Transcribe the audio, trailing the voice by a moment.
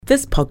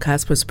This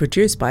podcast was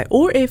produced by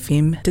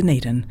ORFM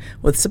Dunedin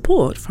with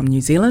support from New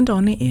Zealand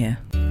On the Air.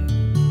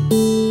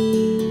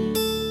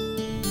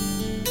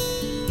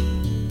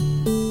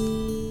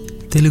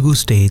 Telugu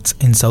states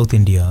in South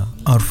India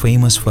are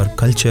famous for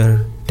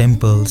culture,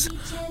 temples,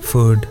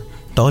 food,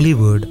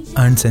 Tollywood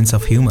and sense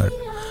of humor.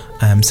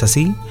 I am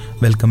Sasi,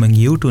 welcoming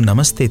you to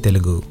Namasthe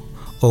Telugu.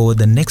 Over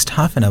the next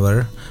half an hour,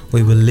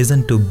 we will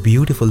listen to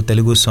beautiful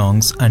Telugu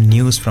songs and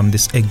news from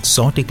this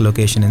exotic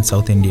location in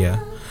South India.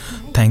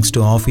 Thanks to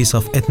Office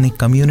of Ethnic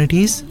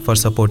Communities for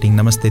supporting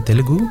Namasthe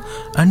Telugu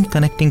and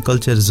connecting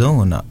Culture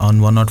Zone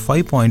on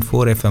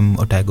 105.4 FM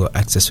Otago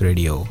Access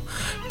Radio.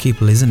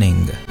 Keep listening.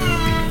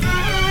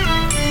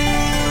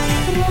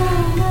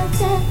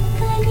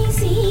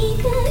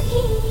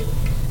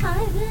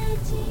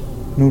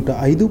 నూట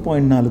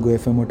 5.4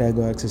 FM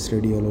Otago access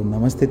రేడియోలో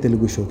నమస్తే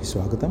తెలుగు షోకి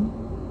స్వాగతం.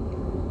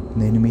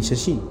 నేను మీ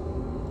శశి.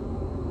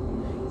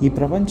 ఈ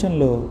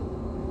ప్రపంచంలో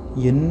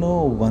ఎన్నో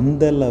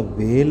వందల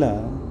వేల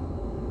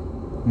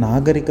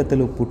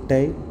నాగరికతలు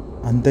పుట్టాయి,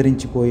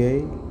 అంతరించిపోయాయి,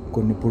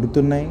 కొన్ని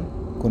పుడుతున్నాయి,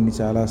 కొన్ని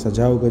చాలా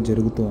సజావుగా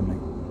జరుగుతూ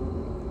ఉన్నాయి.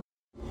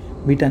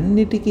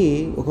 వీటన్నిటికీ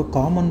ఒక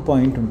కామన్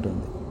పాయింట్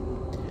ఉంటుంది.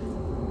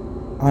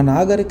 ఆ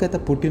నాగరికత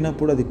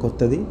పుట్టినప్పుడు అది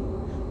కొత్తది,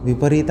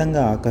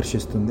 విపరీతంగా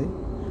ఆకర్షిస్తుంది.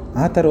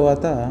 ఆ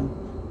తర్వాత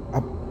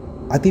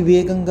అతి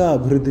వేగంగా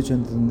అభివృద్ధి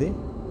చెందుతుంది.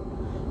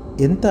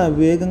 ఎంత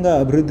వేగంగా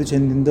అభివృద్ధి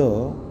చెందిందో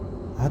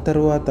ఆ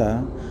తర్వాత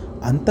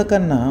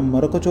అంతకన్నా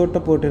మరొక చోట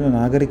పుట్టిన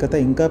నాగరికత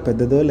ఇంకా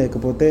పెద్దదో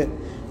లేకపోతే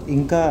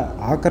ఇంకా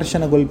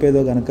ఆకర్షణ గొల్పేదో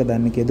కనుక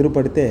దానికి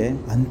ఎదురుపడితే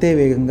అంతే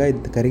వేగంగా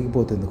ఇది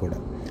కరిగిపోతుంది కూడా.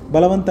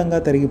 బలవంతంగా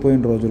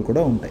తరిగిపోయిన రోజులు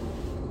కూడా ఉంటాయి.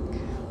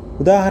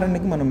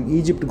 ఉదాహరణకి మనం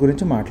ఈజిప్ట్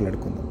గురించి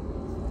మాట్లాడుకుందాం.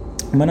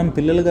 మనం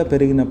పిల్లలుగా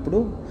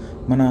పెరిగినప్పుడు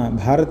మన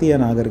భారతీయ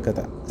నాగరికత,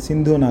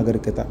 సింధు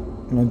నాగరికత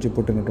నుంచి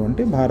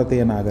పుట్టినటువంటి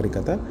భారతీయ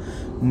నాగరికత,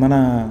 మన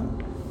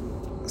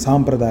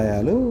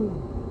సాంప్రదాయాలు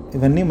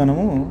ఇవన్నీ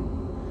మనము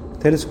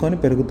తెలుసుకొని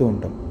పెరుగుతూ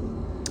ఉంటాం.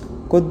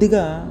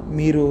 కొద్దిగా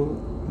మీరు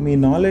మీ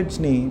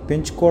నాలెడ్జ్ని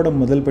పెంచుకోవడం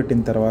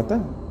మొదలుపెట్టిన తర్వాత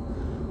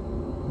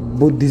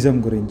బుద్ధిజం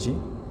గురించి,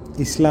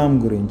 ఇస్లాం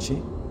గురించి,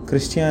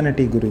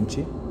 క్రిస్టియానిటీ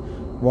గురించి,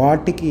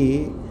 వాటికి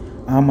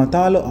ఆ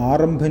మతాలు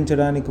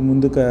ఆరంభించడానికి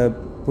ముందుగా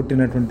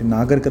పుట్టినటువంటి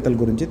నాగరికతల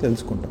గురించి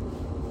తెలుసుకుంటాం.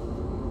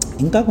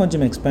 ఇంకా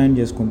కొంచెం ఎక్స్పాండ్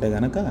చేసుకుంటే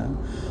కనుక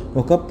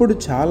ఒకప్పుడు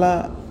చాలా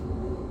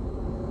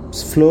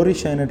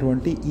ఫ్లోరిష్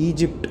అయినటువంటి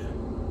ఈజిప్ట్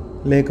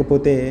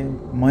లేకపోతే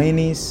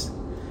మైనీస్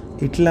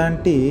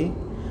ఇట్లాంటి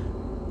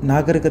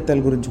నాగరికతల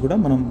గురించి కూడా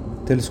మనం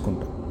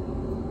తెలుసుకుంటాం.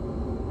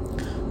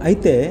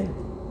 అయితే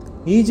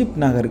ఈజిప్ట్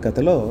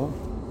నాగరికతలో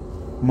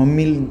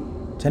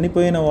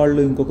చనిపోయిన వాళ్ళు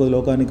ఇంకొక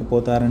లోకానికి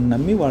పోతారని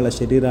నమ్మి వాళ్ళ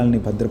శరీరాలని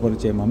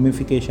భద్రపరిచే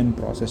మమ్మిఫికేషన్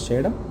ప్రాసెస్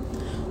చేయడం,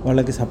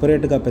 వాళ్ళకి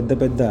సపరేట్గా పెద్ద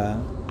పెద్ద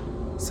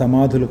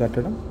సమాధులు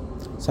కట్టడం.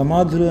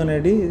 సమాధులు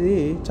అనేది ఇది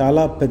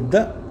చాలా పెద్ద,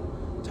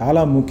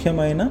 చాలా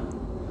ముఖ్యమైన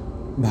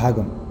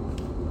భాగం.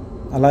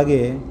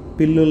 అలాగే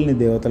పిల్లుల్ని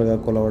దేవతలుగా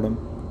కొలవడం,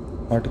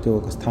 వాటికి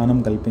ఒక స్థానం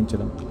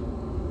కల్పించడం,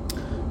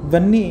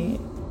 ఇవన్నీ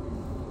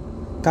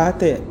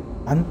కాతే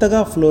అంతగా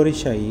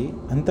ఫ్లోరిష్ అయ్యి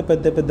అంత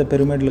పెద్ద పెద్ద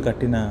పిరమిడ్లు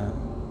కట్టిన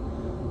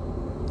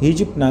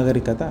ఈజిప్ట్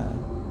నాగరికత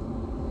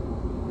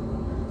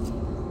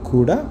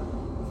కూడా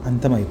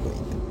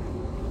అంతమైపోయింది.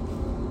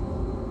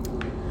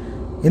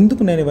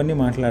 ఎందుకు నేను ఇవన్నీ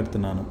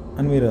మాట్లాడుతున్నాను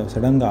అని మీరు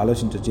సడన్గా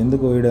ఆలోచించవచ్చు.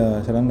 ఎందుకు వీడు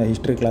సడన్గా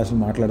హిస్టరీ క్లాసులు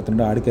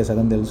మాట్లాడుతుంటే ఆడికే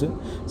సగం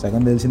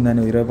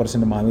తెలిసిందని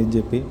 20% మా మీద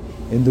చెప్పి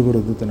ఎందుకు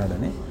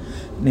రుద్దుతున్నాడని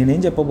నేనేం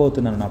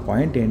చెప్పబోతున్నాను. నా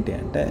పాయింట్ ఏంటి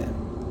అంటే,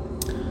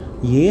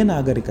 ఏ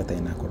నాగరికత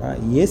అయినా కూడా,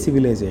 ఏ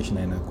సివిలైజేషన్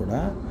అయినా కూడా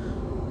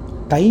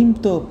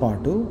టైంతో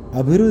పాటు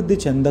అభివృద్ధి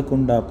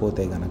చెందకుండా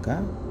పోతే గనక,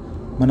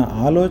 మన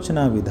ఆలోచన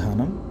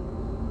విధానం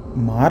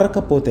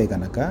మారకపోతే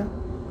గనక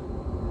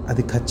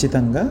అది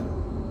ఖచ్చితంగా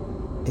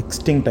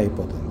ఎక్స్టింక్ట్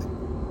అయిపోతుంది.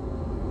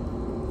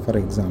 ఫర్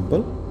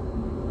ఎగ్జాంపుల్,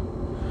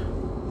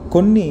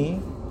 కొన్ని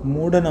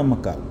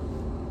మూఢనమ్మకాలు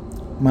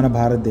మన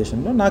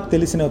భారతదేశంలో నాకు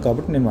తెలిసినవి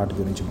కాబట్టి నేను వాటి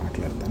గురించి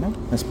మాట్లాడతాను.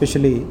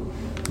 ఎస్పెషలీ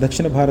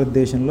దక్షిణ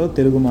భారతదేశంలో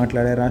తెలుగు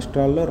మాట్లాడే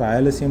రాష్ట్రాల్లో,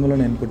 రాయలసీమలో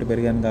నేను పుట్టి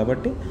పెరిగాను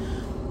కాబట్టి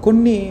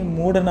కొన్ని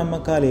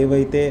మూఢనమ్మకాలు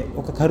ఏవైతే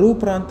ఒక కరువు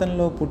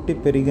ప్రాంతంలో పుట్టి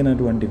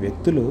పెరిగినటువంటి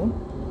వ్యక్తులు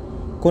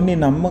కొన్ని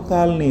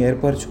నమ్మకాలని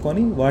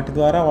ఏర్పరచుకొని వాటి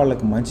ద్వారా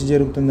వాళ్ళకి మంచి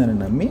జరుగుతుందని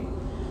నమ్మి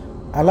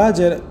అలా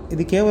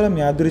ఇది కేవలం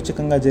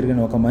యాదృచ్ఛికంగా జరిగిన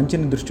ఒక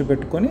మంచిని దృష్టి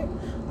పెట్టుకొని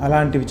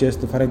అలాంటివి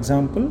చేస్తూ, ఫర్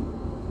ఎగ్జాంపుల్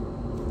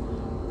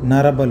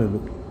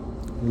నరబలులు,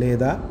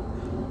 లేదా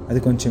అది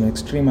కొంచెం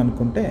ఎక్స్ట్రీమ్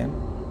అనుకుంటే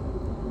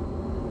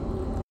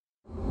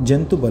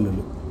జంతు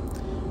బలులు.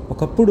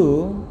 ఒకప్పుడు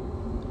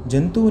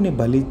జంతువుని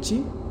బలిచ్చి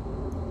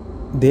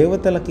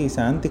దేవతలకి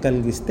శాంతి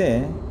కలిగిస్తే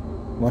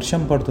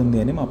వర్షం పడుతుంది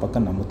అని మా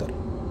పక్కన నమ్ముతారు.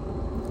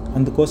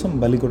 అందుకోసం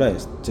బలి కూడా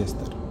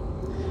చేస్తారు.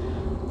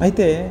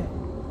 అయితే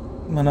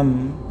మనం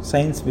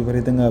సైన్స్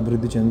విపరీతంగా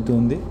అభివృద్ధి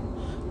చెందుతుంది.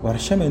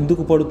 వర్షం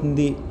ఎందుకు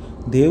పడుతుంది,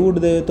 దేవుడి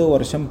దయతో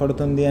వర్షం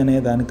పడుతుంది అనే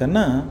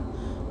దానికన్నా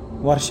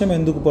వర్షం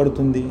ఎందుకు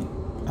పడుతుంది,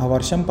 ఆ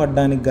వర్షం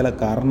పడడానికి గల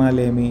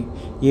కారణాలేమి,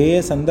 ఏ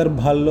ఏ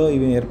సందర్భాల్లో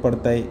ఇవి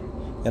ఏర్పడతాయి,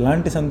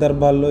 ఎలాంటి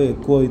సందర్భాల్లో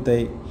ఎక్కువ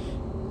అవుతాయి,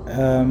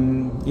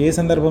 ఏ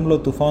సందర్భంలో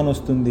తుఫాన్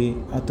వస్తుంది,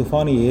 ఆ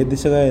తుఫాను ఏ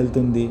దిశగా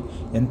వెళ్తుంది,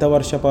 ఎంత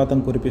వర్షపాతం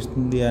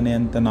కురిపిస్తుంది అనే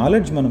అంత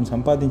నాలెడ్జ్ మనం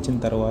సంపాదించిన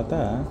తర్వాత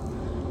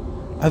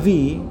అవి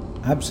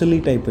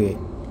అబ్సల్యూట్ అయిపోయాయి.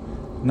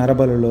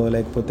 నరబలులో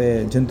లేకపోతే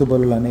జంతు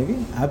బలులు అనేవి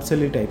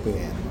అబ్సల్యూట్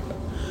అయిపోయాయి అన్నమాట.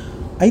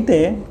 అయితే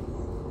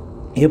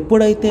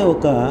ఎప్పుడైతే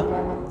ఒక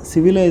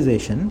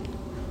సివిలైజేషన్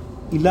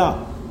ఇలా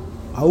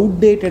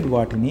అవుట్డేటెడ్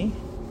వాటిని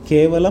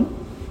కేవలం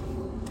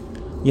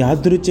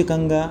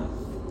యాదృచ్ఛికంగా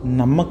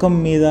నమ్మకం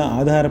మీద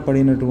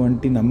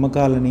ఆధారపడినటువంటి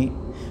నమ్మకాలని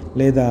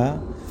లేదా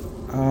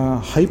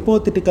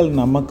హైపోథెటికల్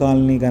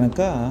నమ్మకాలని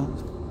గనక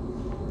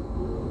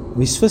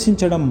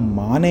విశ్వసించడం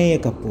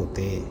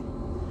మానేయకపోతే,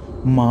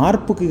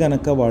 మార్పుకి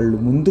గనక వాళ్ళు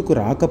ముందుకు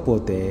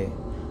రాకపోతే,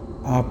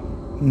 ఆ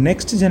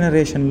నెక్స్ట్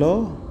జనరేషన్లో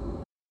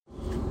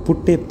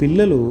పుట్టే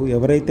పిల్లలు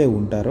ఎవరైతే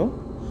ఉంటారో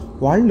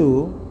వాళ్ళు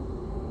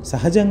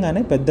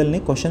సహజంగానే పెద్దల్ని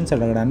క్వశ్చన్స్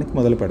అడగడానికి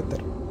మొదలు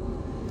పెడతారు.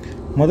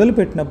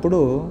 మొదలుపెట్టినప్పుడు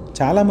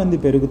చాలామంది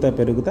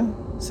పెరుగుతా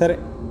సరే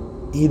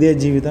ఇదే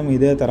జీవితం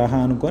ఇదే తరహా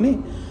అనుకొని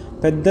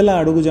పెద్దల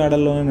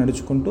అడుగుజాడల్లోనే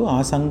నడుచుకుంటూ ఆ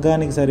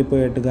సంఘానికి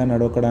సరిపోయేట్టుగా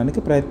నడవడానికి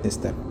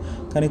ప్రయత్నిస్తారు.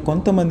 కానీ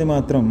కొంతమంది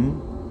మాత్రం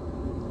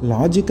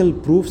లాజికల్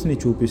ప్రూఫ్స్ని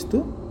చూపిస్తూ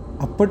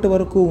అప్పటి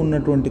వరకు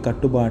ఉన్నటువంటి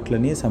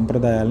కట్టుబాట్లని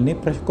సంప్రదాయాలని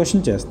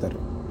క్వశ్చన్ చేస్తారు.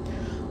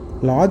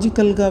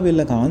 లాజికల్గా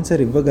వీళ్ళకి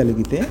ఆన్సర్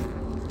ఇవ్వగలిగితే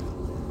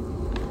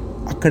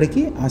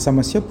అక్కడికి ఆ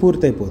సమస్య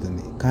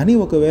పూర్తయిపోతుంది. కానీ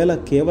ఒకవేళ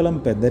కేవలం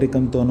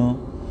పెద్దరికంతోనో,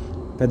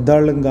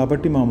 పెద్దవాళ్ళం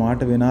కాబట్టి మా మాట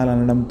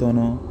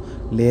వినాలనడంతోనో,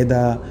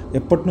 లేదా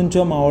ఎప్పటి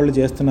నుంచో మా వాళ్ళు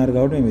చేస్తున్నారు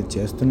కాబట్టి మేము ఇది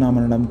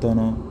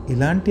చేస్తున్నామనడంతోనో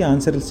ఇలాంటి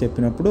ఆన్సర్స్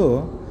చెప్పినప్పుడు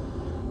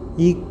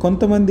ఈ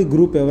కొంతమంది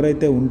గ్రూప్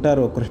ఎవరైతే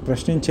ఉంటారో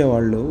ప్రశ్నించే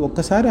వాళ్ళు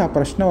ఒక్కసారి ఆ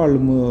ప్రశ్న వాళ్ళు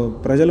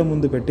ప్రజల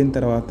ముందు పెట్టిన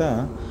తర్వాత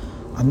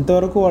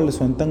అంతవరకు వాళ్ళు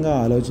సొంతంగా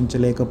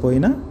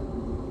ఆలోచించలేకపోయినా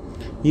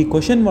ఈ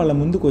క్వశ్చన్ వాళ్ళ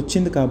ముందుకు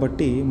వచ్చింది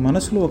కాబట్టి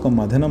మనసులో ఒక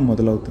మథనం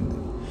మొదలవుతుంది.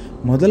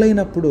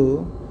 మొదలైనప్పుడు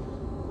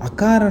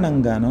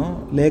అకారణంగానో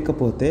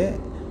లేకపోతే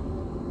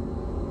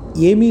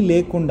ఏమీ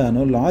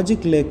లేకుండానో,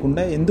 లాజిక్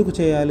లేకుండా ఎందుకు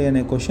చేయాలి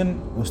అనే క్వశ్చన్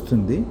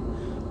వస్తుంది.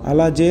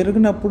 అలా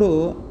జరిగినప్పుడు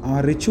ఆ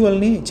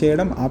రిచువల్ని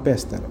చేయడం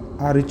ఆపేస్తారు.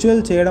 ఆ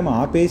రిచువల్ చేయడం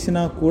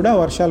ఆపేసినా కూడా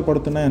వర్షాలు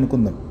పడుతున్నాయి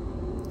అనుకుందాం.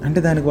 అంటే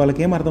దానికి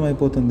వాళ్ళకి ఏం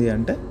అర్థమైపోతుంది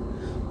అంటే,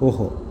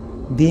 ఓహో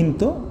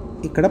దీంతో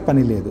ఇక్కడ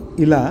పని లేదు.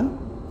 ఇలా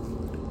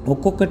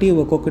ఒక్కొక్కటి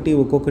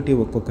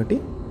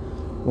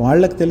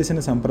వాళ్ళకి తెలిసిన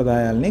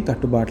సంప్రదాయాల్ని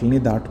కట్టుబాట్లని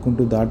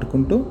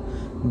దాటుకుంటూ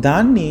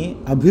దాన్ని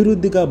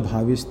అభివృద్ధిగా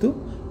భావిస్తూ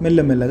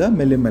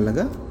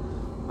మెల్లమెల్లగా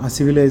ఆ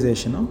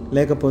సివిలైజేషను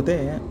లేకపోతే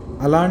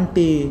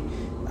అలాంటి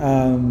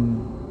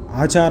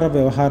ఆచార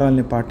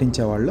వ్యవహారాల్ని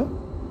పాటించే వాళ్ళు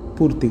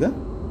పూర్తిగా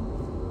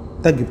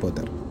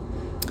తగ్గిపోతారు.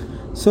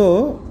 సో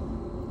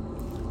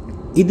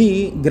ఇది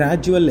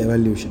గ్రాడ్యువల్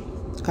ఎవల్యూషన్.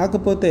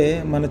 కాకపోతే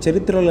మన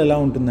చరిత్రలో ఎలా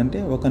ఉంటుందంటే,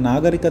 ఒక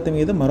నాగరికత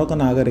మీద మరొక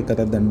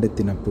నాగరికత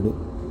దండెత్తినప్పుడు,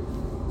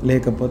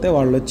 లేకపోతే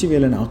వాళ్ళు వచ్చి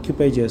వీళ్ళని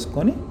ఆక్యుపై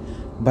చేసుకొని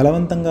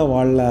బలవంతంగా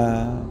వాళ్ళ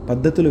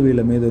పద్ధతులు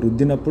వీళ్ళ మీద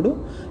రుద్దినప్పుడు,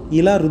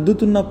 ఇలా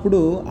రుద్దుతున్నప్పుడు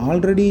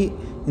ఆల్రెడీ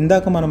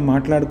ఇందాక మనం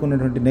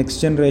మాట్లాడుకున్నటువంటి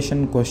next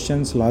generation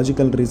questions,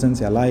 logical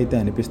reasons ఎలా అయితే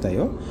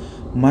అనిపిస్తాయో,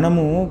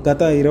 మనము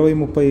గత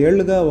 20-30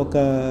 ఏళ్ళుగా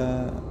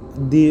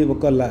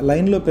ఒక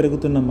లైన్లో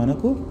పెరుగుతున్న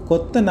మనకు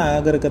కొత్త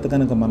నాగరికత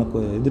కనుక మనకు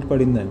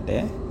ఎదురుపడిందంటే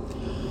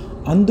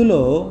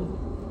అందులో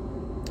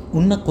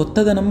ఉన్న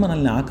కొత్తదనం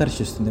మనల్ని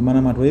ఆకర్షిస్తుంది,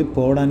 మనం అటువైపు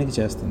పోవడానికి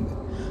చేస్తుంది.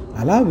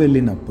 అలా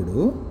వెళ్ళినప్పుడు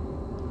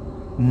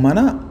మన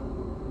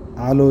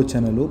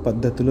ఆలోచనలు,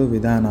 పద్ధతులు,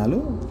 విధానాలు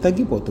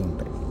తగ్గిపోతూ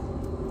ఉంటాయి.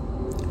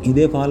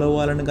 ఇదే ఫాలో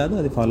అవ్వాలని కాదు,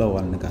 అది ఫాలో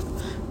అవ్వాలని కాదు.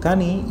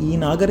 కానీ ఈ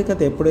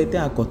నాగరికత ఎప్పుడైతే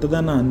ఆ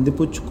కొత్తదనం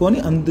అందిపుచ్చుకొని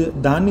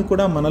దాన్ని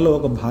కూడా మనలో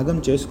ఒక భాగం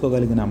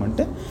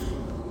చేసుకోగలిగినామంటే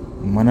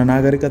మన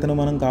నాగరికతను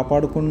మనం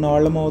కాపాడుకున్న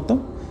వాళ్ళం అవుతాం,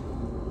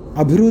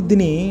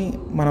 అభివృద్ధిని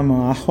మనం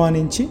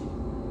ఆహ్వానించి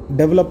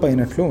డెవలప్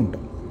అయినట్లు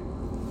ఉంటాం.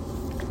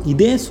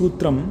 ఇదే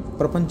సూత్రం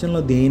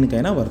ప్రపంచంలో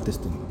దేనికైనా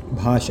వర్తిస్తుంది,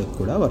 భాషకు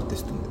కూడా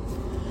వర్తిస్తుంది.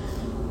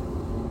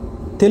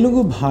 తెలుగు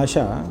భాష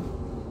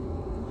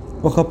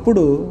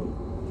ఒకప్పుడు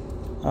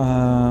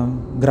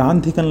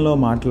గ్రాంథికంలో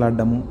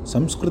మాట్లాడడము,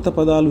 సంస్కృత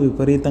పదాలు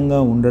విపరీతంగా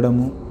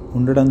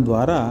ఉండడం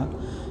ద్వారా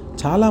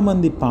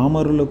చాలామంది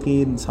పామరులకి,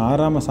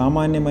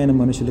 సామాన్యమైన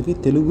మనుషులకి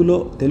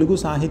తెలుగు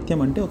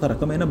సాహిత్యం అంటే ఒక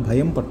రకమైన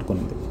భయం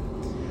పట్టుకున్నది.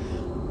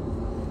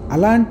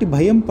 అలాంటి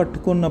భయం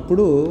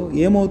పట్టుకున్నప్పుడు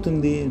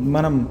ఏమవుతుంది,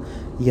 మనం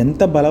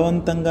ఎంత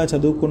బలవంతంగా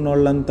చదువుకున్న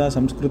వాళ్ళంతా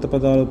సంస్కృత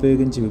పదాలు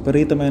ఉపయోగించి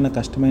విపరీతమైన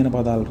కష్టమైన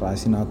పదాలు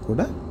రాసినా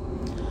కూడా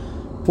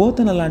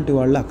పోతన లాంటి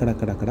వాళ్ళు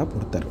అక్కడక్కడ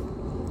పుడతారు.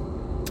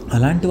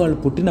 అలాంటి వాళ్ళు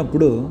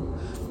పుట్టినప్పుడు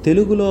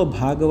తెలుగులో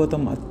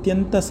భాగవతం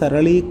అత్యంత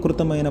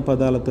సరళీకృతమైన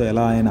పదాలతో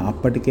ఎలా ఆయన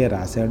అప్పటికే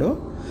రాశాడో,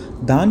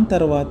 దాని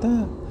తర్వాత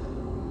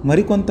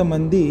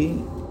మరికొంతమంది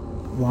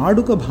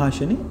వాడుక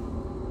భాషని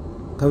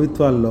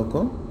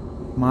కవిత్వాల్లోకో,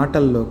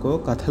 మాటల్లోకో,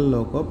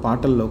 కథల్లోకో,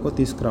 పాటల్లోకో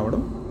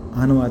తీసుకురావడం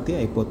ఆనవాతి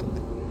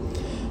అయిపోతుంది.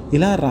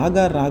 ఇలా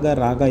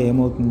రాగా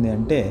ఏమవుతుంది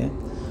అంటే,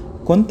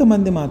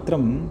 కొంతమంది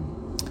మాత్రం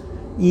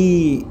ఈ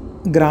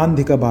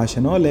గ్రాంధిక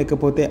భాషనో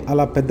లేకపోతే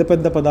అలా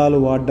పెద్ద పదాలు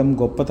వాడడం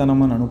గొప్పతనం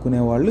అని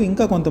అనుకునే వాళ్ళు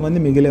ఇంకా కొంతమంది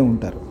మిగిలే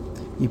ఉంటారు,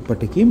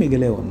 ఇప్పటికీ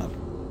మిగిలే ఉన్నారు.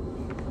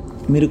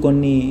 మీరు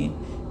కొన్ని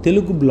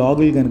తెలుగు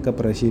బ్లాగులు కనుక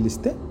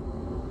పరిశీలిస్తే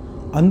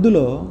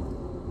అందులో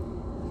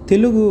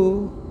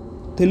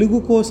తెలుగు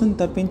కోసం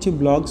తప్పించి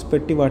బ్లాగ్స్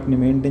పెట్టి వాటిని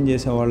మెయింటైన్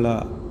చేసే వాళ్ళ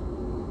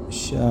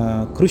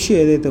కృషి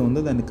ఏదైతే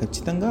ఉందో దాన్ని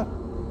ఖచ్చితంగా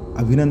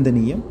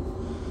అభినందనీయం,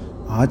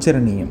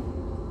 ఆచరణీయం.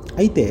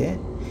 అయితే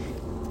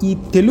ఈ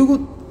తెలుగు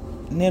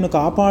నేను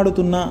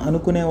కాపాడుతున్నా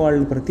అనుకునే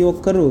వాళ్ళు ప్రతి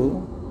ఒక్కరూ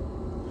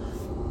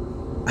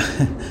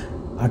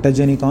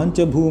అటజని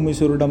కాంచభూమి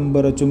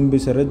సురుడంబర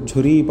చుంబిసర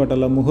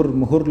ఝురీపటల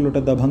ముహుర్లుట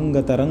దభంగ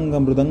తరంగ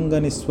మృదంగ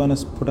నిస్వన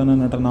స్ఫుటన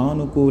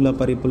నటనానుకూల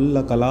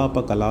పరిపుల్ల కలాప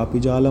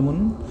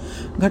కలాపిజాలమున్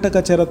ఘటక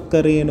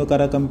చరత్కరేణు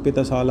కరకంపిత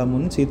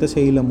సాలమున్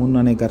శీతశైలమున్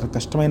అనే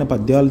కష్టమైన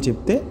పద్యాలు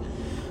చెప్తే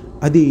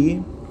అది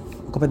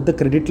ఒక పెద్ద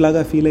క్రెడిట్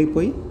లాగా ఫీల్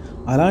అయిపోయి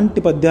అలాంటి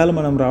పద్యాలు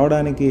మనం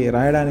రాయడానికి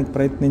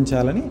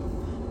ప్రయత్నించాలని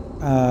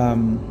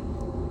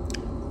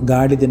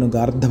గాడిదను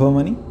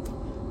గార్ధవమని,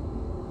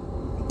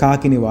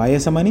 కాకిని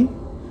వాయసమని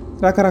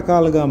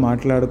రకరకాలుగా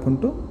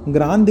మాట్లాడుకుంటూ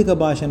గ్రాంధిక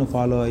భాషను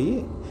ఫాలో అయ్యి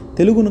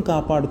తెలుగును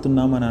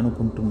కాపాడుతున్నామని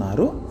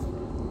అనుకుంటున్నారు.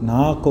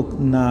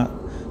 నా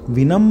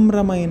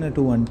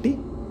వినమ్రమైనటువంటి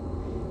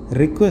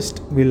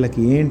రిక్వెస్ట్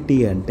వీళ్ళకి ఏంటి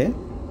అంటే,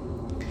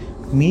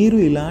 మీరు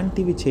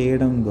ఇలాంటివి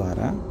చేయడం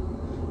ద్వారా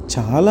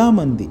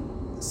చాలామంది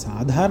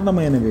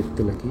సాధారణమైన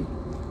వ్యక్తులకి,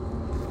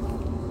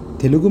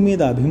 తెలుగు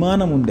మీద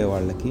అభిమానం ఉండే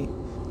వాళ్ళకి,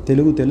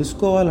 తెలుగు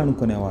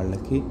తెలుసుకోవాలనుకునే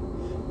వాళ్ళకి,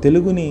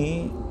 తెలుగుని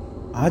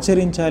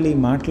ఆచరించాలి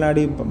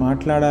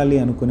మాట్లాడాలి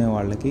అనుకునే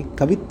వాళ్ళకి,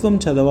 కవిత్వం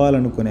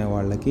చదవాలనుకునే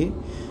వాళ్ళకి,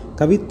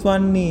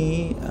 కవిత్వాన్ని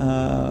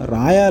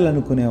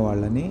రాయాలనుకునే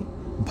వాళ్ళని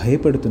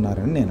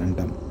భయపెడుతున్నారని నేను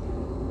అంటాను.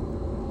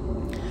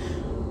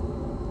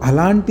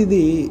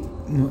 అలాంటిది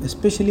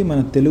ఎస్పెషలీ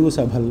మన తెలుగు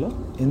సభల్లో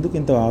ఎందుకు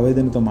ఇంత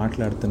ఆవేదనతో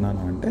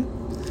మాట్లాడుతున్నాను అంటే,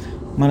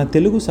 మన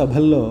తెలుగు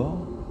సభల్లో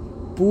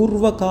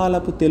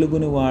పూర్వకాలపు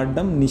తెలుగుని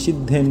వాడడం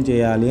నిషిద్ధం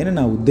చేయాలి అని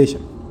నా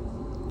ఉద్దేశం.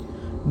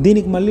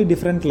 దీనికి మళ్ళీ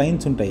డిఫరెంట్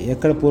లైన్స్ ఉంటాయి.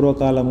 ఎక్కడ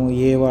పూర్వకాలము,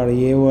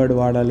 ఏ వర్డ్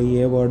వాడాలి,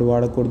 ఏ వర్డ్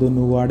వాడకూడదు,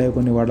 నువ్వు వాడే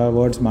కొన్ని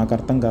వర్డ్స్ మాకు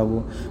అర్థం కావు,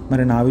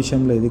 మరి నా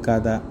విషయంలో ఇది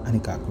కాదా అని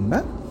కాకుండా,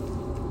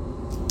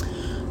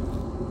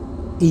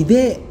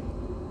 ఇదే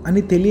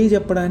అని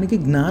తెలియజెప్పడానికి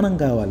జ్ఞానం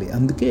కావాలి.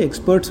 అందుకే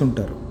ఎక్స్పర్ట్స్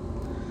ఉంటారు.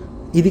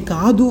 ఇది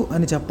కాదు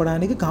అని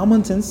చెప్పడానికి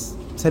కామన్ సెన్స్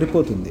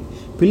సరిపోతుంది.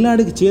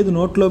 పిల్లాడికి చేదు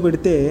నోట్లో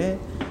పెడితే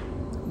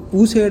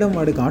ఊసేయడం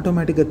వాడికి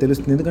ఆటోమేటిక్గా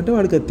తెలుస్తుంది, ఎందుకంటే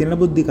వాడికి అది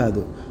తినబుద్ధి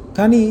కాదు.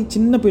 కానీ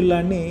చిన్న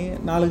పిల్లాడిని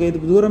 4-5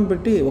 దూరం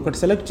పెట్టి ఒకటి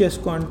సెలెక్ట్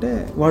చేసుకో అంటే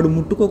వాడు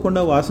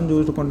ముట్టుకోకుండా, వాసన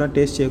చూడకుండా,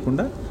 టేస్ట్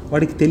చేయకుండా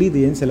వాడికి తెలియదు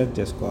ఏం సెలెక్ట్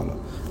చేసుకోవాలో.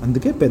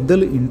 అందుకే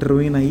పెద్దలు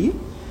ఇంటర్వ్యూన్ అయ్యి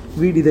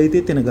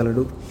వీడిదైతే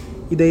తినగలడు,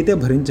 ఇదైతే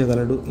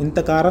భరించగలడు, ఇంత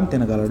కారం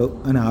తినగలడు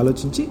అని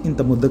ఆలోచించి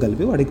ఇంత ముద్ద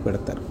కలిపి వాడికి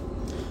పెడతారు.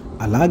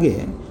 అలాగే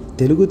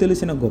తెలుగు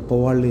తెలిసిన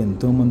గొప్పవాళ్ళు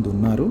ఎంతోమంది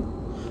ఉన్నారు.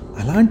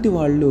 అలాంటి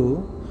వాళ్ళు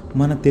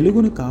మన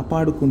తెలుగుని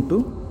కాపాడుకుంటూ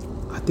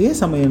అదే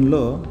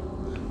సమయంలో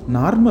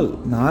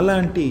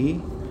నాలాంటి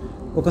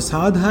ఒక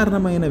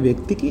సాధారణమైన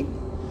వ్యక్తికి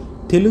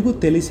తెలుగు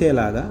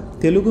తెలిసేలాగా,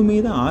 తెలుగు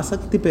మీద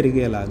ఆసక్తి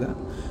పెరిగేలాగా,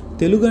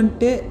 తెలుగు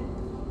అంటే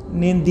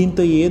నేను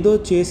దీంతో ఏదో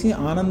చేసి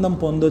ఆనందం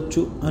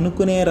పొందొచ్చు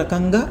అనుకునే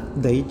రకంగా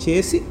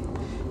దయచేసి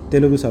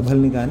తెలుగు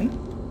సభల్ని కానీ,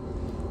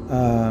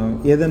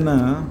 ఏదన్నా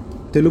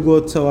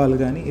తెలుగోత్సవాలు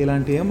కానీ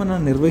ఇలాంటివి ఏమన్నా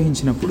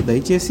నిర్వహించినప్పుడు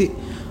దయచేసి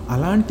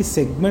అలాంటి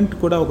సెగ్మెంట్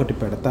కూడా ఒకటి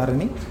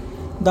పెడతారని,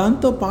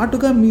 దాంతో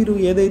పాటుగా మీరు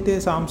ఏదైతే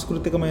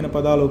సాంస్కృతికమైన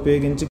పదాలు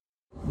ఉపయోగించి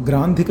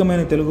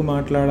గ్రాంధికమైన తెలుగు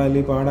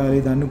మాట్లాడాలి, పాడాలి,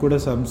 దాన్ని కూడా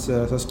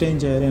సస్టైన్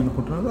చేయాలి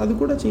అనుకుంటున్నారు, అది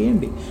కూడా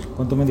చేయండి.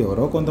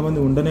 కొంతమంది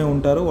ఉండనే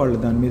ఉంటారు, వాళ్ళు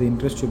దాని మీద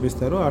ఇంట్రెస్ట్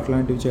చూపిస్తారు,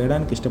 అట్లాంటివి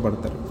చేయడానికి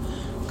ఇష్టపడతారు.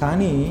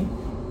 కానీ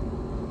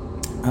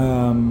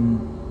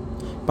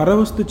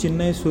పరవస్తు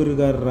చిన్నయ్య సూరి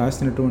గారు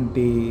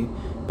రాసినటువంటి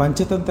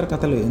పంచతంత్ర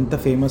కథలు ఎంత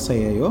ఫేమస్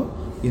అయ్యాయో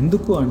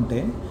ఎందుకు అంటే,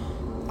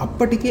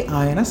 అప్పటికే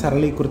ఆయన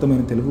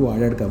సరళీకృతమైన తెలుగు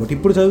వాడాడు కాబట్టి.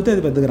 ఇప్పుడు చదివితే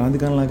అది పెద్ద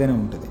గ్రాంధికంలాగానే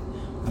ఉంటుంది.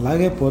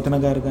 అలాగే పోతన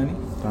గారు కానీ,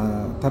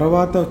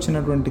 తర్వాత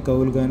వచ్చినటువంటి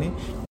కవులు కానీ,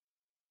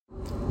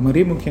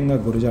 మరీ ముఖ్యంగా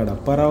గురజాడ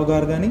అప్పారావు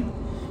గారు కానీ,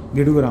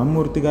 గిడుగు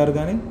రామ్మూర్తి గారు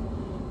కానీ,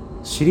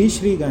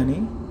 శ్రీశ్రీ కానీ,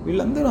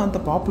 వీళ్ళందరూ అంత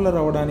పాపులర్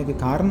అవ్వడానికి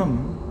కారణం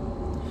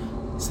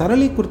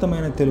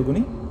సరళీకృతమైన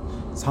తెలుగుని,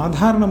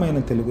 సాధారణమైన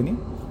తెలుగుని,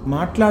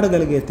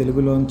 మాట్లాడగలిగే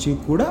తెలుగులోంచి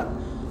కూడా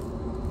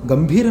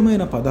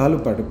గంభీరమైన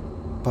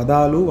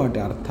పదాలు వాటి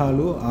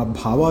అర్థాలు, ఆ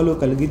భావాలు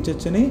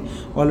కలిగించవచ్చని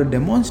వాళ్ళు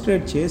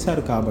డెమాన్స్ట్రేట్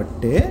చేశారు.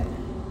 కాబట్టే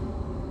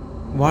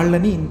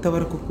వాళ్ళని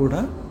ఇంతవరకు కూడా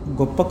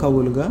గొప్ప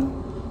కవులుగా,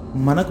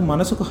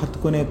 మనసుకు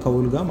హత్తుకునే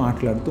కవులుగా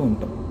మాట్లాడుతూ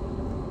ఉంటాం.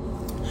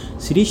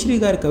 శ్రీశ్రీ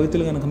గారి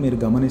కవితలు కనుక మీరు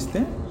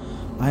గమనిస్తే,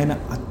 ఆయన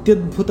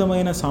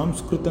అత్యద్భుతమైన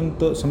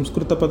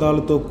సంస్కృత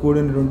పదాలతో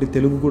కూడినటువంటి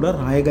తెలుగు కూడా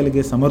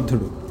రాయగలిగే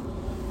సమర్థుడు.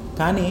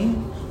 కానీ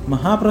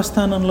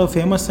మహాప్రస్థానంలో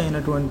ఫేమస్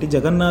అయినటువంటి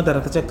జగన్నాథ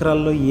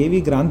రథచక్రాల్లో ఏవి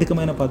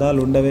గ్రాంధికమైన పదాలు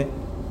ఉండవే.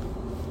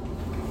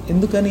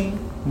 ఎందుకని?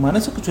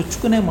 మనసుకు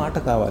చొచ్చుకునే మాట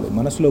కావాలి,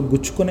 మనసులో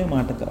గుచ్చుకునే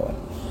మాట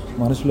కావాలి.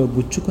 మనసులో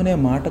గుచ్చుకునే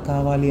మాట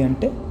కావాలి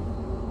అంటే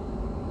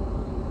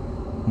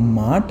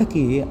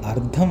మాటకి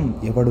అర్థం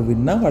ఎవడు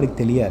విన్నా వాడికి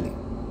తెలియాలి.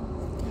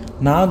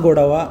 నా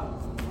గొడవ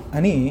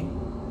అని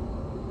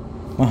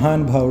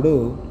మహానుభావుడు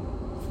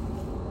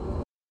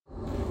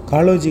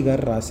కాళోజీ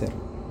గారు రాశారు.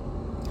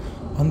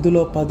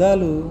 అందులో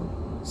పదాలు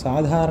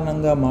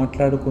సాధారణంగా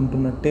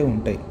మాట్లాడుకుంటున్నట్టే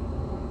ఉంటాయి.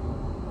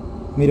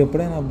 మీరు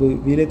ఎప్పుడైనా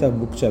వీలైతే ఆ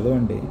బుక్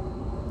చదవండి.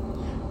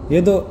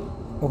 ఏదో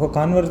ఒక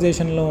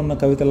కాన్వర్జేషన్లో ఉన్న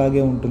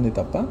కవితలాగే ఉంటుంది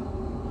తప్ప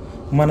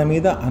మన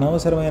మీద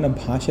అనవసరమైన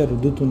భాష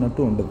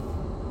రుద్దుతున్నట్టు ఉండదు.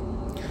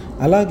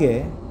 అలాగే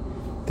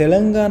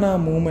తెలంగాణ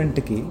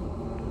మూమెంట్కి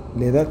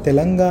లేదా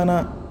తెలంగాణ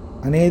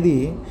అనేది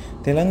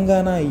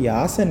తెలంగాణ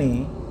యాసని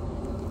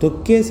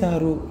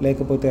తొక్కేశారు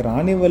లేకపోతే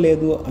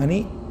రానివ్వలేదు అని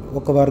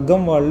ఒక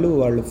వర్గం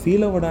వాళ్ళు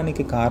ఫీల్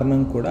అవ్వడానికి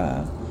కారణం కూడా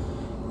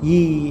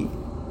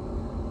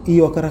ఈ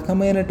ఒక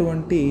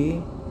రకమైనటువంటి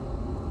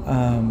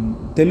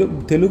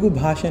తెలుగు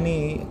భాషని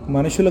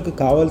మనుషులకు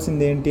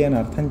కావాల్సింది ఏంటి అని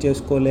అర్థం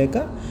చేసుకోలేక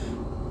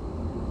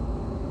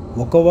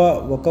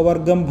ఒక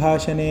వర్గం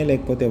భాషనే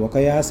లేకపోతే ఒక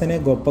యాసనే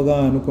గొప్పగా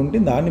అనుకుంటే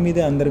దాని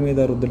మీదే అందరి మీద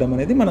రుద్దడం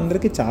అనేది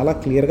మనందరికీ చాలా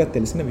క్లియర్గా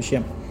తెలిసిన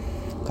విషయం.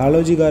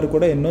 కాళోజీ గారు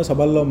కూడా ఎన్నో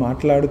సభల్లో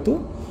మాట్లాడుతూ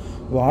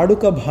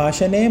వాడుక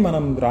భాషనే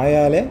మనం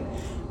రాయాలి,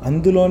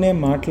 అందులోనే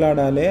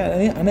మాట్లాడాలి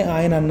అని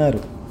ఆయన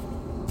అన్నారు.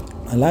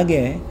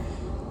 అలాగే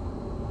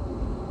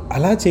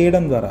అలా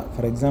చేయడం ద్వారా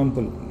ఫర్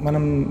ఎగ్జాంపుల్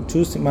మనం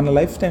మన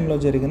లైఫ్ టైంలో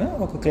జరిగిన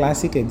ఒక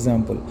క్లాసిక్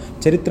ఎగ్జాంపుల్,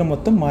 చరిత్ర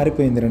మొత్తం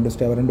మారిపోయింది,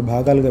 రెండు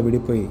భాగాలుగా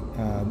విడిపోయి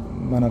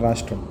మన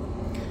రాష్ట్రం.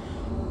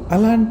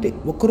 అలాంటి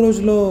ఒక్క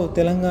రోజులో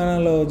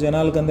తెలంగాణలో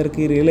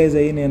జనాలకందరికీ రియలైజ్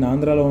అయ్యి నేను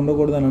ఆంధ్రాలో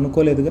ఉండకూడదని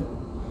అనుకోలేదుగా.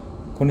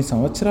 కొన్ని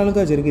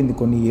సంవత్సరాలుగా జరిగింది,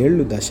 కొన్ని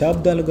ఏళ్ళు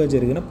దశాబ్దాలుగా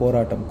జరిగిన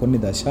పోరాటం. కొన్ని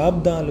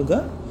దశాబ్దాలుగా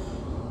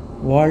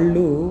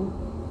వాళ్ళు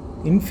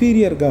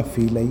ఇన్ఫీరియర్గా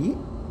ఫీల్ అయ్యి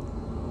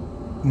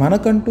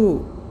మనకంటూ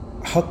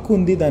హక్కు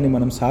ఉంది, దాన్ని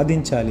మనం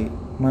సాధించాలి,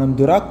 మనం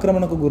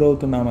దురాక్రమణకు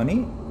గురవుతున్నామని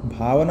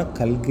భావన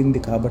కలిగింది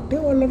కాబట్టి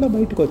వాళ్ళు అలా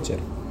బయటకు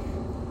వచ్చారు.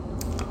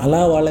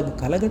 అలా వాళ్ళకి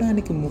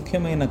కలగడానికి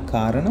ముఖ్యమైన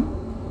కారణం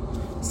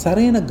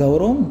సరైన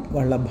గౌరవం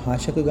వాళ్ళ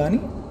భాషకు కానీ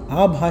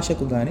ఆ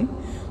భాషకు కానీ,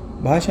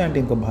 భాష అంటే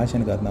ఇంకో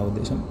భాషని కాదు నా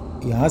ఉద్దేశం,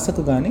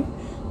 యాసకు కానీ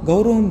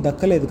గౌరవం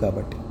దక్కలేదు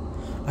కాబట్టి.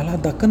 అలా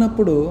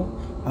దక్కనప్పుడు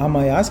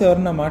మా యాస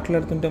ఎవరైనా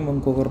మాట్లాడుతుంటే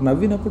ఇంకొకరు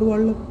నవ్వినప్పుడు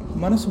వాళ్ళ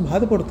మనసు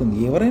బాధపడుతుంది,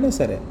 ఎవరైనా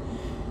సరే.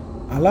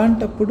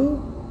 అలాంటప్పుడు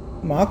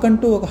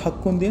మాకంటూ ఒక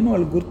హక్కు ఉంది అని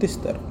వాళ్ళు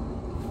గుర్తిస్తారు.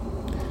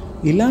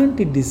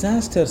 ఇలాంటి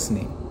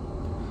డిజాస్టర్స్ని,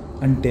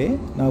 అంటే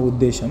నా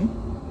ఉద్దేశం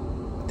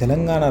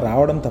తెలంగాణ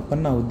రావడం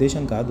తప్పని నా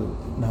ఉద్దేశం కాదు.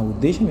 నా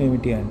ఉద్దేశం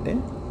ఏమిటి అంటే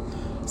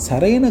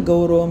సరైన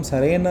గౌరవం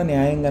సరైన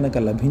న్యాయం కనుక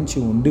లభించి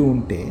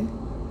ఉంటే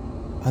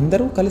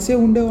అందరూ కలిసే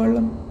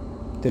ఉండేవాళ్ళం.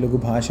 తెలుగు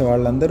భాష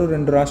వాళ్ళందరూ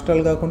 2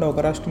 రాష్ట్రాలు కాకుండా ఒక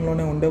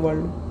రాష్ట్రంలోనే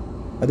ఉండేవాళ్ళు.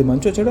 అది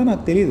మంచి వచ్చాడో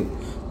నాకు తెలియదు.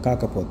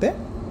 కాకపోతే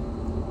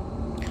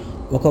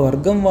ఒక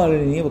వర్గం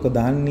వాళ్ళని ఒక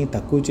దాన్ని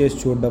తక్కువ చేసి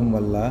చూడడం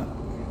వల్ల,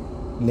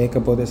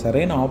 లేకపోతే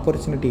సరైన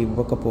ఆపర్చునిటీ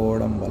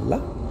ఇవ్వకపోవడం వల్ల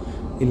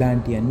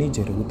ఇలాంటివన్నీ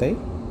జరుగుతాయి.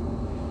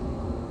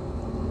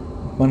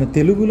 మన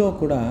తెలుగులో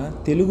కూడా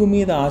తెలుగు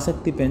మీద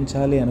ఆసక్తి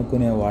పెంచాలి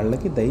అనుకునే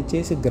వాళ్ళకి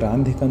దయచేసి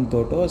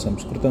గ్రాంధికంతోటో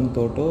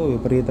సంస్కృతంతోటో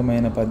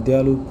విపరీతమైన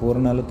పద్యాలు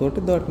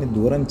పూర్ణాలతోటి వాటిని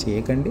దూరం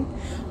చేయకండి.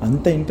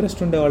 అంత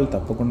ఇంట్రెస్ట్ ఉండేవాళ్ళు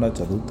తప్పకుండా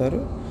చదువుతారు.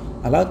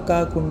 అలా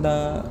కాకుండా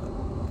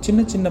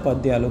చిన్న చిన్న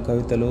పద్యాలు,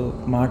 కవితలు,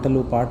 మాటలు,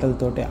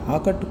 పాటలతోటి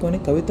ఆకట్టుకొని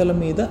కవితల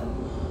మీద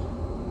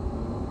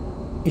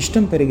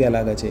ఇష్టం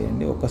పెరిగేలాగా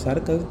చేయండి.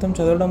 ఒక్కసారి కవిత్వం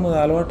చదవడం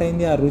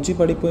అలవాటైంది, ఆ రుచి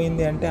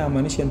పడిపోయింది అంటే ఆ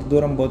మనిషి ఎంత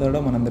దూరం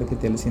పోతాడో మనందరికీ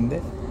తెలిసిందే.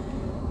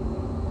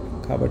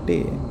 కాబట్టి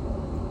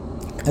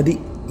అది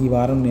ఈ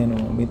వారం నేను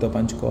మీతో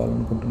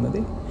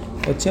పంచుకోవాలనుకుంటున్నది.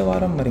 వచ్చే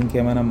వారం మరి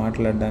ఇంకేమైనా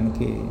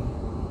మాట్లాడడానికి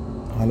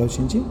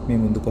ఆలోచించి మీ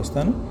ముందుకు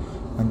వస్తాను.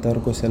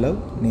 అంతవరకు సెలవు.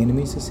 నేను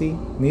మీ శశి.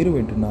 మీరు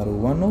వింటున్నారు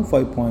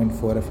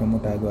 105.4 FM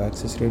ట్యాగో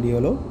యాక్సెస్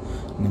రేడియోలో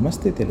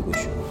నమస్తే తెలుగు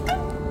షో.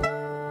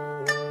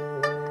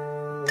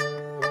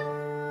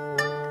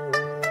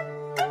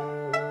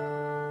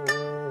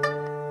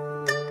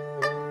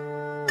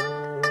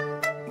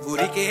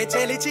 ఊరికే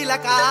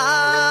చెలిచిలక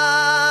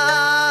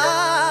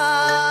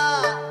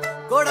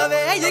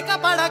గొడవే ఇక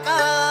పడక,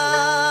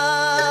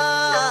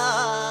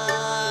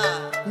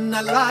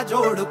 నల్లా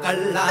జోడు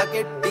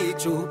కళ్ళకెట్టి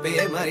చూపే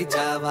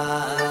మరిచావా,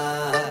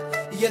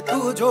 ఎత్తు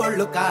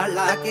జోళ్ళు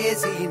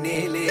కాళ్ళకేసి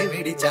నేలే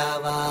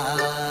విడిచావా.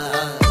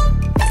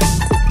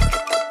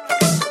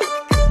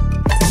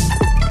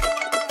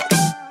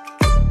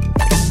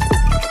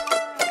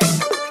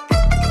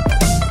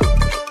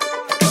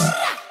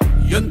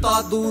 ఎంత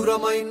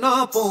దూరమైనా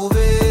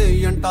పోవే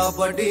ఎంట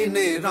పడి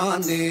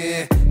నేరానే,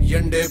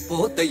 ఎండే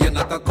పోతే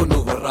ఎనకకు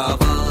నువ్వు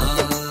రావా,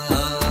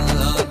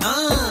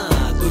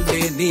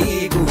 గుండె నీ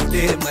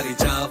గుండె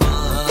మరిచావా.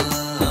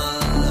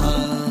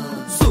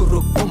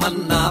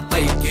 సురుక్కుమన్నా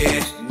పైకే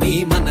నీ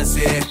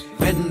మనసే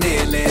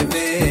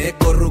వెన్నెలేవే,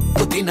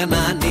 కొరుక్కు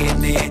తిననా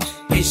నేనే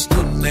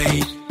ఇస్తున్నై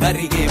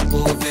కరిగే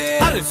పోవే.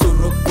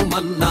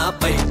 సురుక్కుమన్నా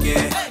పైకే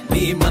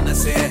నీ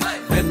మనసే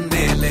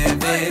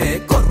వెన్నెలేవే,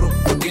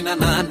 కొరుక్కు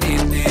తిననా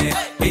నేనే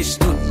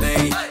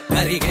ఇస్తున్నై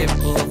కరిగే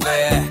పోవే.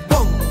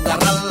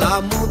 బొంగరల్లా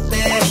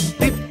మూతే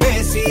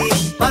తిప్పేసి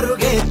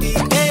పరుగేతి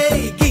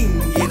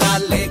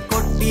గింగిరాలే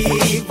కొట్టి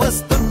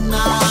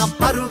వస్తున్నా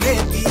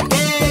పరుగేతి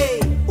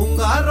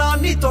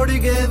ఉంగారాన్ని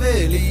తొడిగే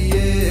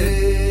వేలియే,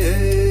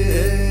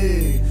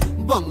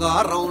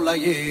 బంగారంలా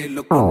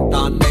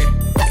ఏలుకుంటానే.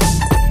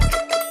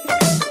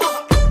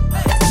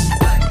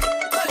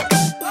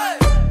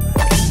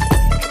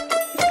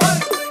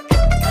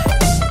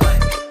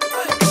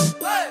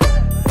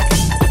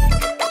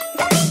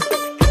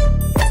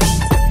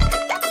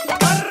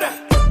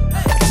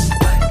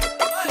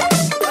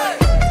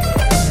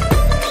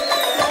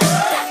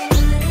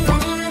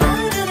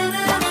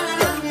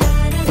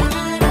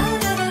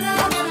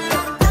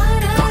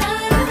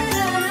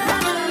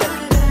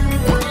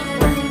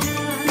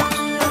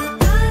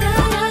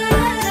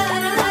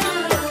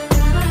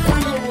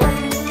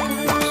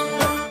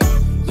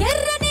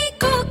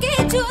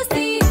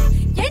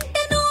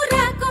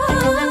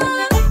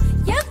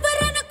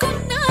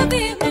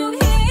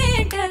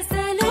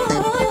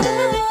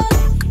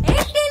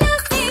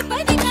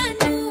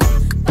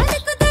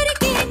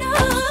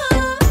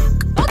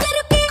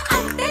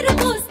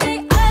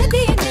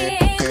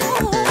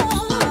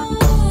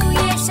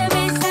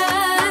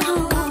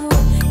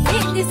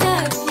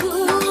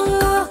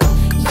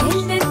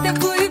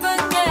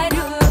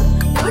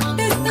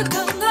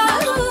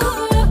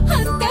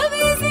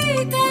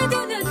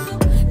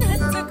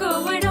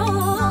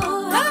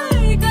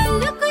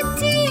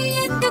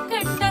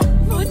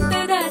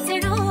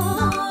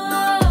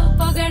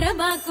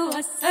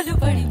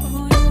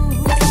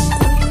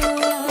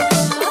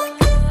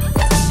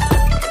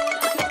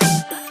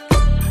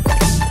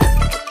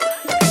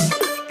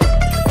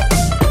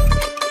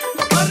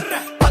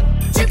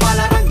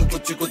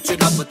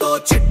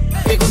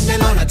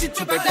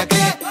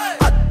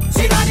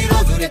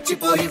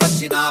 రెచ్చిపోయి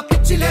వచ్చిన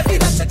పిచ్చిలేపి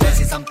రచ్చ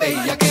చేసి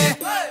సంపెయ్యకే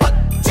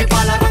పచ్చి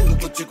పాల రంగు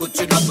కుచ్చు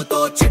కుచ్చు నవ్వుతో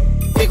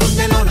చిట్టి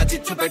గుండెలోన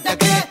చిచ్చు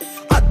పెట్టకే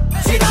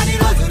అచ్చి రాని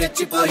రోజు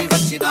రెచ్చిపోయి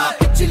వచ్చిన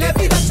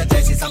పిచ్చిలేపి రచ్చ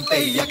చేసి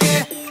సంపెయ్యకే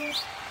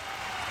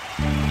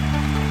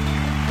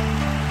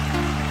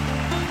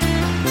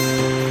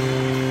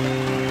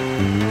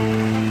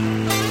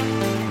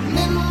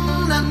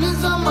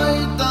నిజమై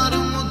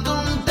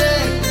తరుముతుంటే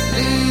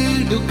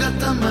నీడు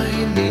గతమై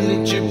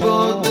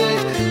నిలిచిపోతే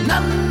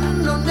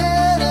నన్ను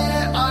నేనే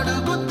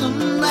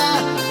అడుగుతున్నా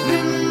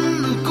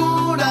నిన్ను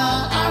కూడా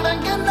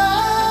అడగనా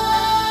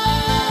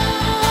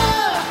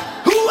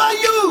Who are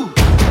you?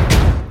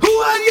 Who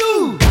are you?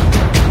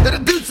 तेरे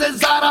दिल से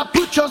ज़रा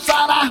पूछो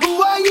सारा Who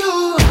are you?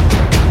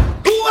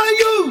 Who are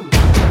you?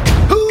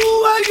 Who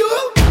are you?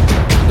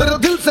 तेरे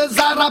दिल से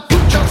ज़रा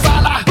पूछो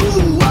सारा Who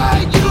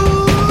are you?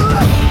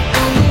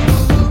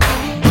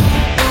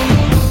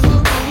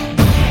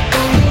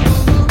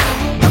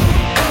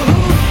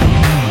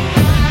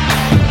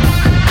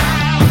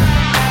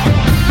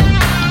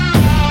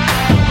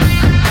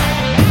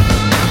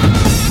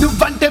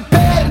 నువ్వంటే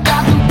పేరు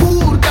కాదు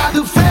ఊరు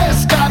కాదు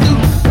ఫేస్ కాదు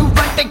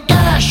నువ్వంటే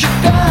క్యాష్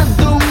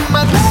కాదు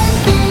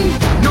మరేంటి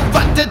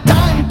నువ్వంటే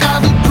టైం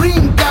కాదు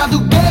డ్రీమ్ కాదు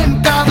గేమ్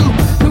కాదు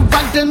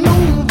నువ్వంటే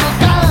నువ్వు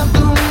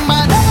కాదు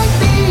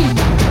మరేంటి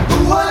Who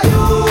are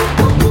you?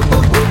 Who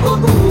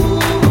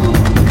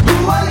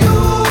are you?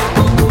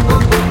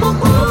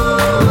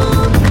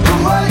 Who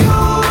are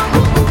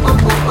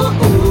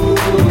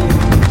you?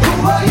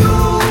 Who are you?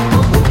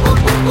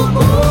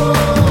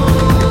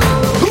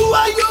 Who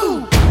are you?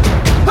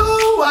 Who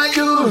are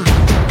you?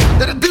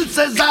 तेरे दिल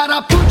से ज़रा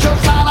पूछो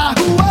सारा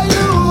Who are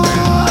you?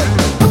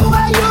 Who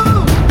are you?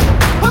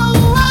 Who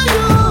are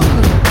you?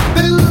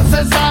 दिल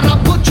से ज़रा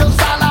पूछो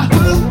सारा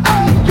Who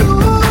are you?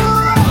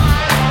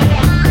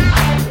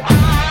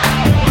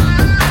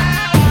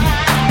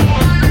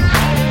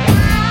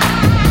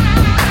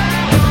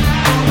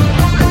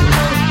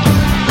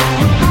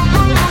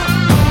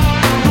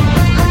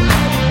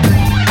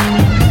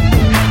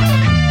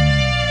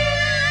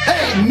 Hey,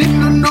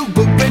 నిన్ను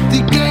నువ్వు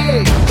వెతికే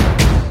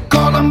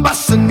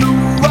కొలంబస్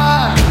నువ్వా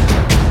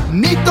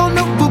నీతో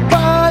నువ్వు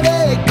పాడే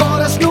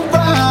కోరస్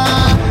నువ్వా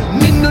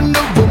నిన్ను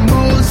నువ్వు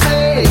మోసే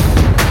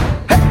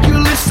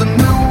హెర్క్యులిస్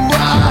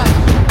నువ్వా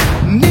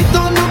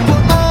నీతో నువ్వు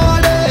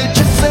ఆడే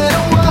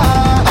చేసేవా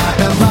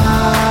ఆడవా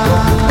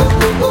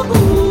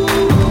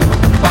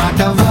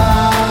పాడవా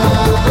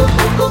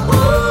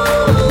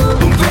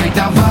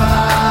వేటవా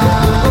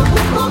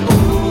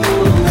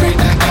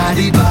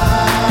వేటగాడివా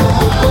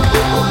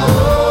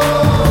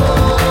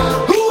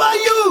Who are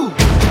you?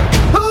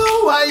 Who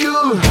are you?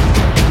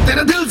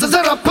 तेरे दिल से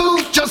जरा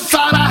पूछो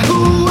सारा Who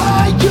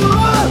are you?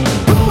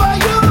 Who are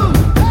you?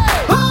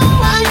 Who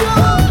are you?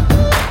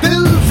 दिल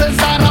से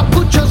जरा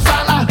पूछो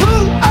सारा Who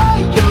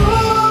are you?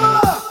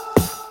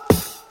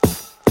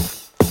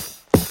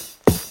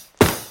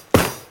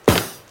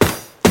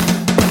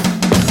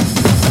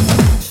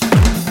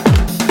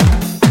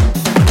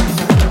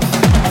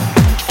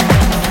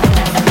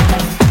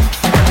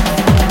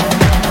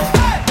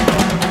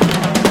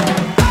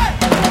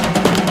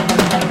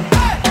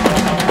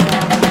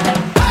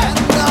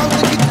 And now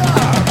the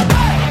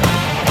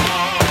guitar.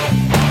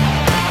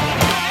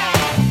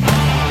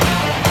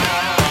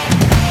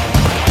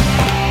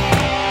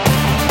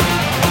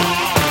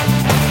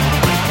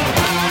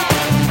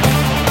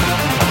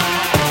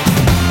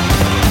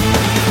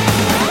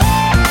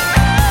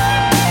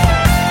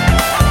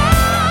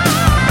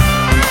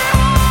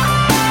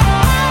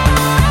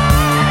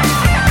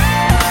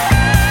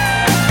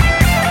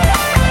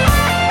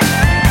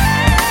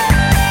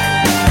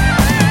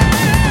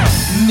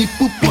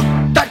 నిప్పు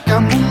పుట్టక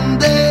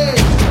ముందే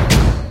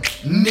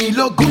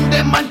నీలో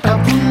గుండె మంట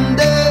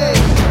ఉందే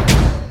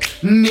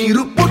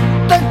నీరు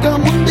పుట్టక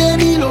ముందే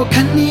నీలో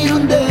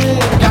కన్నీరుందే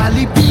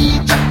గాలి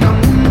పీచక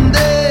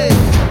ముందే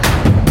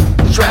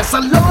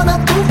శ్వాసలోన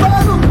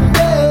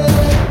తుఫానుందే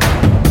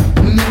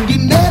నింగి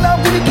నేల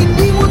ఉనికి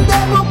నీ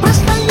ఉందేమో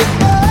ప్రశ్న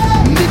ఇదే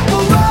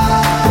నిప్పువా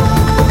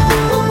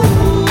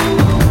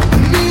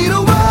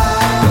నీరువా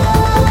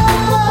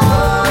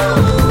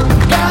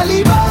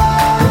గాలివా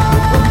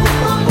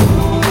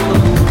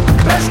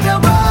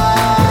ప్రశ్నవా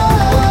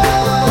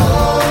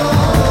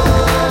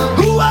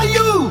Who are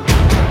you?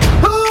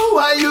 Who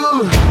are you?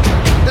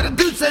 तेरे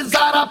दिल से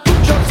ज़रा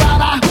पूछो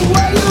सारा Who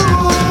are you?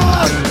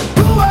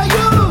 Who are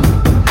you?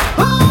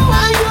 Who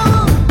are you?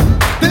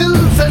 दिल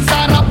से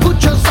ज़रा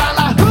पूछो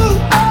सारा Who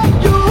are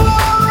you?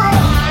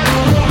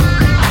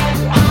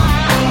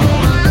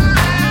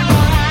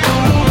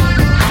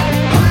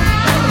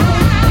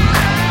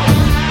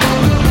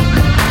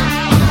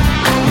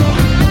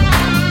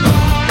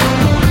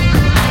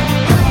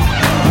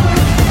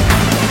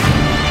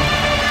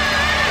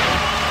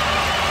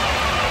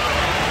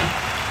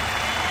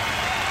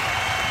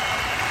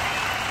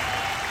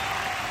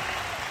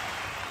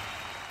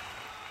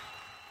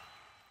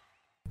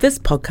 This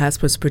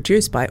podcast was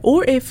produced by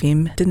OAR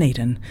FM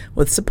Dunedin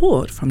with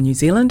support from New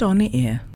Zealand On the Air.